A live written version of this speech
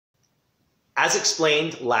As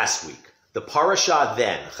explained last week, the parasha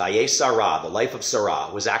then, Chaye Sarah, the life of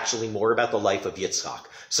Sarah, was actually more about the life of Yitzchak.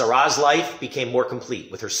 Sarah's life became more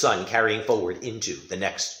complete with her son carrying forward into the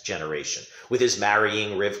next generation, with his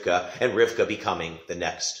marrying Rivka and Rivka becoming the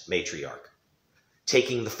next matriarch.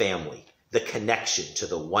 Taking the family, the connection to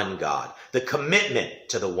the one God, the commitment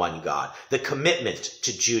to the one God, the commitment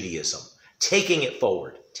to Judaism, taking it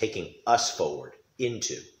forward, taking us forward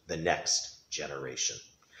into the next generation.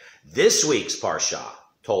 This week's parsha,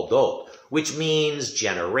 Toldot, which means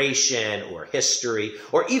generation or history,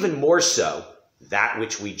 or even more so, that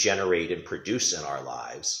which we generate and produce in our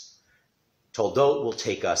lives, Toldot will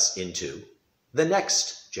take us into the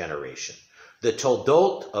next generation. The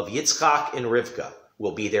Toldot of Yitzchak and Rivka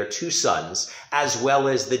will be their two sons, as well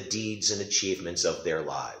as the deeds and achievements of their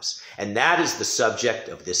lives. And that is the subject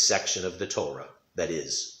of this section of the Torah, that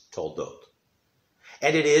is Toldot.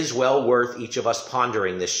 And it is well worth each of us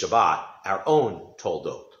pondering this Shabbat, our own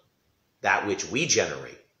Toldot, that which we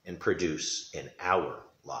generate and produce in our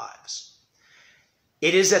lives.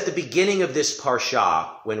 It is at the beginning of this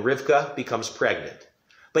parsha when Rivka becomes pregnant.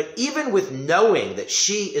 But even with knowing that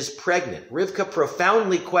she is pregnant, Rivka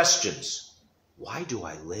profoundly questions, why do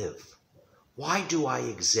I live? Why do I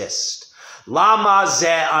exist? Lama ze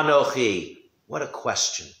anochi. What a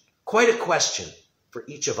question. Quite a question for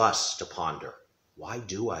each of us to ponder. Why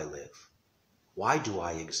do I live? Why do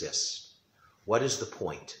I exist? What is the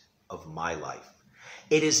point of my life?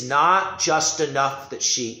 It is not just enough that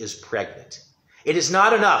she is pregnant. It is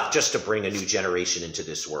not enough just to bring a new generation into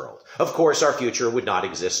this world. Of course, our future would not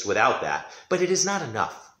exist without that, but it is not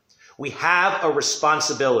enough. We have a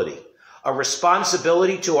responsibility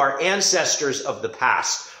to our ancestors of the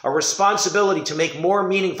past, a responsibility to make more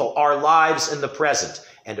meaningful our lives in the present,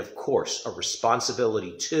 and of course, a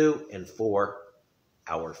responsibility to and for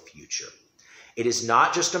our future. It is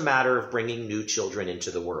not just a matter of bringing new children into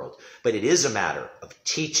the world, but it is a matter of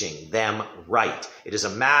teaching them right. It is a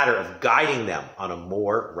matter of guiding them on a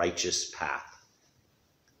more righteous path.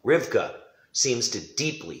 Rivka seems to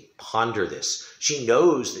deeply ponder this. She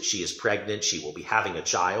knows that she is pregnant, she will be having a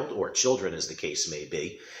child, or children as the case may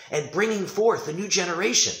be, and bringing forth a new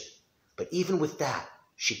generation. But even with that,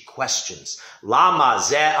 she questions, Lama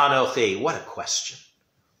ze anochi? What a question.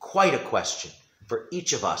 Quite a question for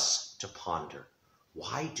each of us to ponder.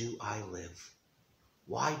 Why do I live?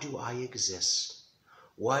 Why do I exist?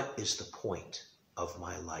 What is the point of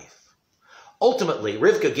my life? Ultimately,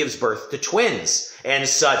 Rivka gives birth to twins, and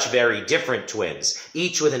such very different twins,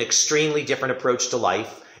 each with an extremely different approach to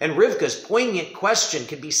life. And Rivka's poignant question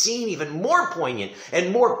can be seen even more poignant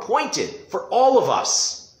and more pointed for all of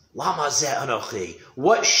us. Lama ze anochi?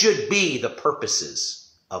 What should be the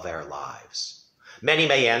purposes of our lives? Many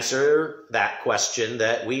may answer that question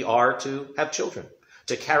that we are to have children,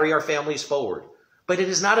 to carry our families forward. But it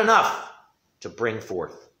is not enough to bring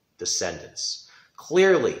forth descendants.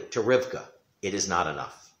 Clearly, to Rivka, it is not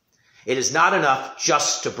enough. It is not enough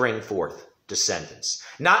just to bring forth descendants.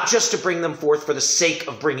 Not just to bring them forth for the sake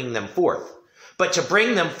of bringing them forth, but to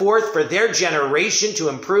bring them forth for their generation to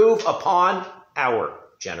improve upon our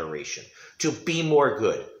generation, to be more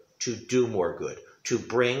good, to do more good, to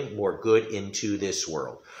bring more good into this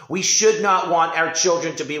world. We should not want our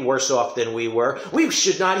children to be worse off than we were. We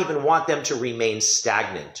should not even want them to remain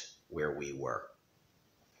stagnant where we were.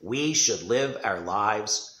 We should live our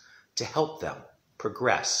lives to help them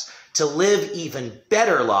progress, to live even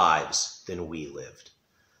better lives than we lived.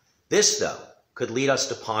 This, though, could lead us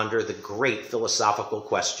to ponder the great philosophical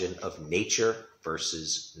question of nature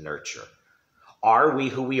versus nurture. Are we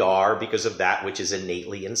who we are because of that which is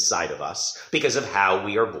innately inside of us, because of how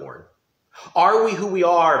we are born? Are we who we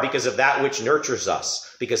are because of that which nurtures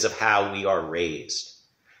us, because of how we are raised?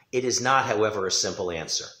 It is not, however, a simple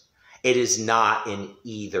answer. It is not an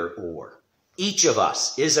either or. Each of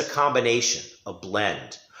us is a combination, a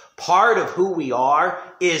blend. Part of who we are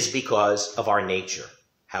is because of our nature,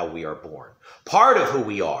 how we are born. Part of who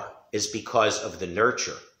we are is because of the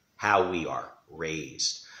nurture, how we are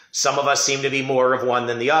raised. Some of us seem to be more of one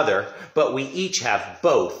than the other, but we each have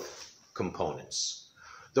both components.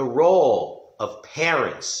 The role of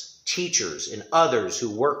parents, teachers, and others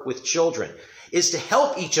who work with children is to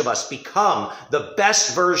help each of us become the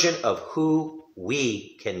best version of who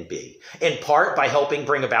we can be, in part by helping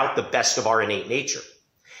bring about the best of our innate nature,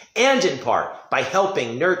 and in part by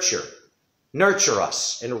helping nurture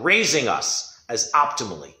us and raising us as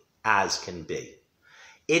optimally as can be.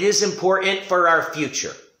 It is important for our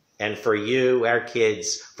future and for you, our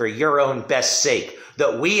kids, for your own best sake,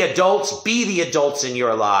 that we adults be the adults in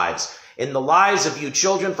your lives In the lives of you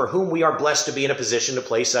children for whom we are blessed to be in a position to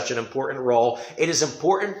play such an important role, it is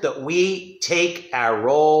important that we take our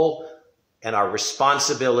role and our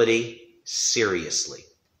responsibility seriously,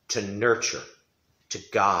 to nurture, to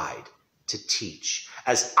guide, to teach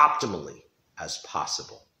as optimally as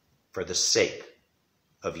possible for the sake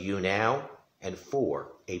of you now and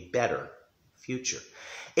for a better future.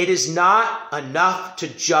 It is not enough to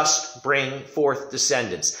just bring forth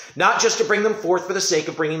descendants, not just to bring them forth for the sake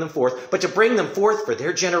of bringing them forth, but to bring them forth for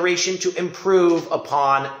their generation to improve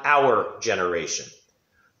upon our generation,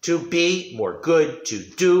 to be more good, to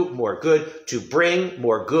do more good, to bring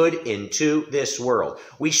more good into this world.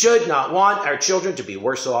 We should not want our children to be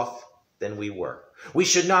worse off than we were. We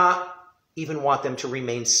should not even want them to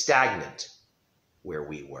remain stagnant where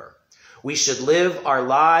we were. We should live our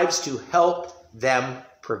lives to help them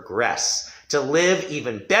progress, to live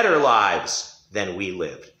even better lives than we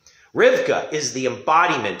lived. Rivka is the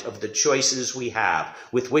embodiment of the choices we have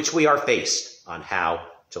with which we are faced on how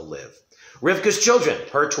to live. Rivka's children,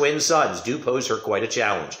 her twin sons, do pose her quite a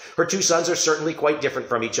challenge. Her two sons are certainly quite different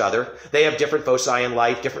from each other. They have different foci in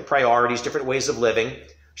life, different priorities, different ways of living.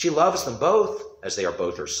 She loves them both, as they are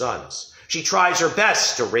both her sons. She tries her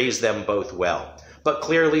best to raise them both well, but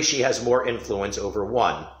clearly she has more influence over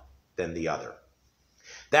one than the other.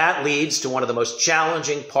 That leads to one of the most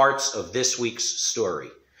challenging parts of this week's story.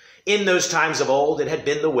 In those times of old, it had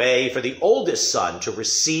been the way for the oldest son to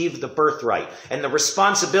receive the birthright and the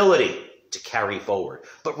responsibility to carry forward.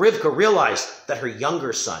 But Rivka realized that her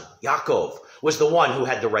younger son, Yaakov, was the one who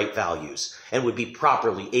had the right values and would be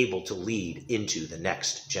properly able to lead into the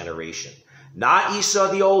next generation. Not Esau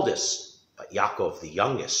the oldest, but Yaakov the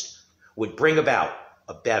youngest would bring about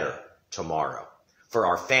a better tomorrow for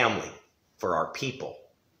our family, for our people,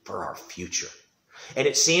 for our future. And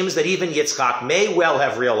it seems that even Yitzchak may well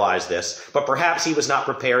have realized this, but perhaps he was not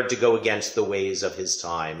prepared to go against the ways of his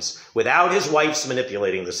times without his wife's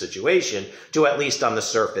manipulating the situation to, at least on the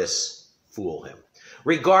surface, fool him.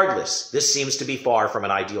 Regardless, this seems to be far from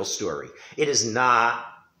an ideal story. It is not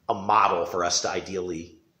a model for us to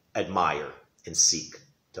ideally admire and seek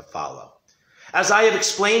to follow. As I have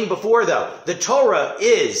explained before, though, the Torah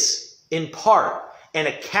is, in part, an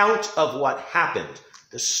account of what happened,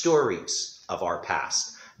 the stories of our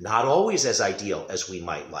past. Not always as ideal as we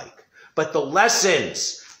might like, but the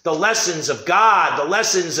lessons of God, the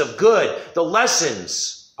lessons of good, the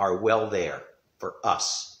lessons are well there for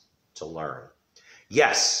us to learn.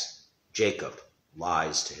 Yes, Jacob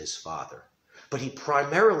lies to his father, but he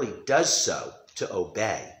primarily does so to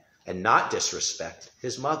obey and not disrespect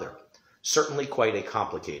his mother. Certainly quite a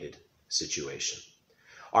complicated situation.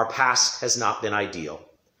 Our past has not been ideal,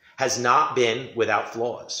 has not been without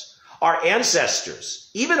flaws. Our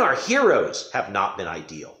ancestors, even our heroes, have not been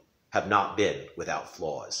ideal, have not been without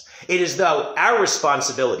flaws. It is, though, our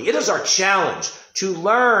responsibility, it is our challenge to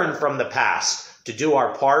learn from the past, to do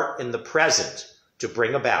our part in the present, to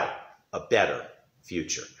bring about a better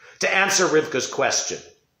future. To answer Rivka's question,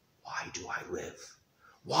 why do I live?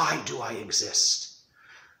 Why do I exist?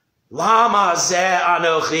 Lama ze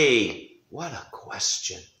anochi. What a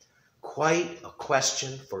question. Quite a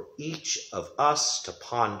question for each of us to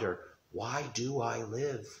ponder. Why do I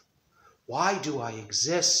live? Why do I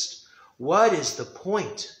exist? What is the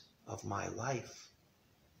point of my life?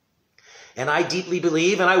 And I deeply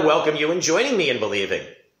believe, and I welcome you in joining me in believing,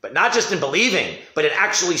 but not just in believing, but in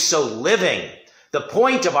actually so living. The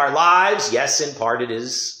point of our lives, yes, in part it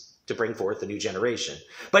is to bring forth a new generation,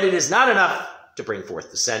 but it is not enough to bring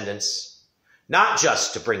forth descendants, not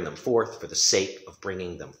just to bring them forth for the sake of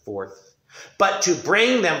bringing them forth, but to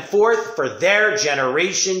bring them forth for their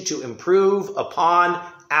generation to improve upon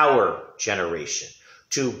our generation,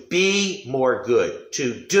 to be more good,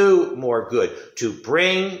 to do more good, to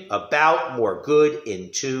bring about more good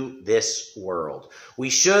into this world. We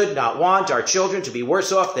should not want our children to be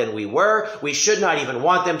worse off than we were. We should not even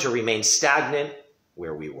want them to remain stagnant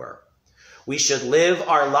where we were. We should live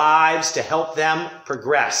our lives to help them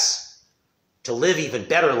progress, to live even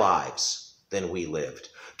better lives than we lived,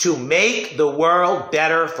 to make the world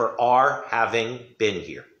better for our having been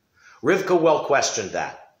here. Rivka well questioned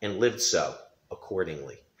that and lived so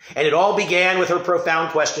accordingly. And it all began with her profound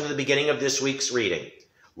question at the beginning of this week's reading.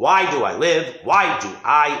 Why do I live? Why do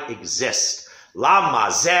I exist?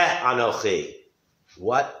 Lama ze anochi.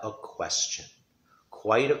 What a question.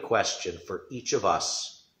 Quite a question for each of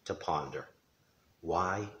us to ponder.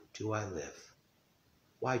 Why do I live?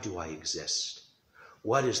 Why do I exist?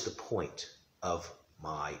 What is the point of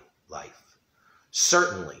my life?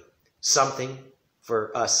 Certainly something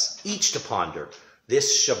for us each to ponder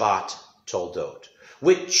this Shabbat Toldot.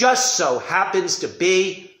 which just so happens to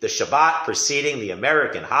be the Shabbat preceding the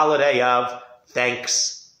American holiday of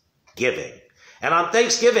Thanksgiving. And on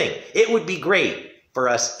Thanksgiving, it would be great for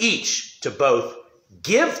us each to both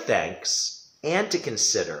give thanks and to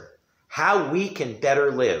consider how we can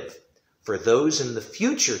better live for those in the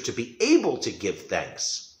future to be able to give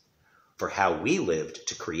thanks for how we lived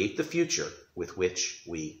to create the future with which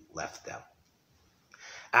we left them.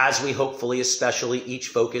 As we hopefully especially each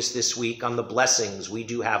focus this week on the blessings we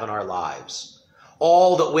do have in our lives,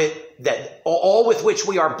 all with which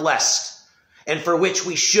we are blessed and for which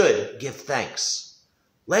we should give thanks,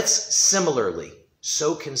 let's similarly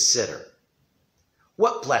so consider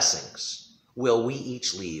what blessings will we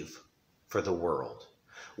each leave for the world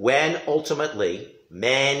when ultimately,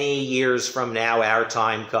 many years from now, our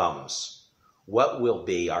time comes. What will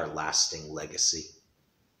be our lasting legacy?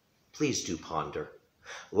 Please do ponder.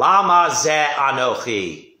 Lama ze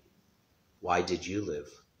anochi. Why did you live?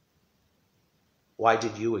 Why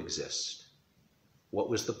did you exist? What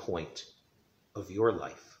was the point of your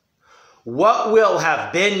life? What will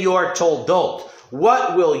have been your Toldot?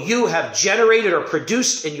 What will you have generated or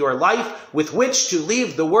produced in your life with which to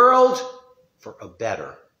leave the world for a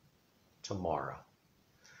better tomorrow?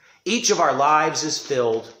 Each of our lives is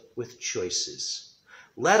filled with choices.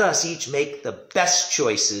 Let us each make the best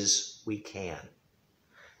choices we can.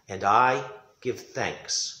 And I give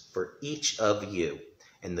thanks for each of you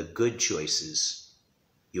and the good choices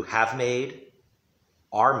you have made,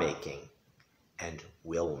 are making, and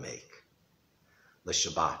will make.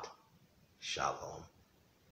 L'Shabbat Shalom.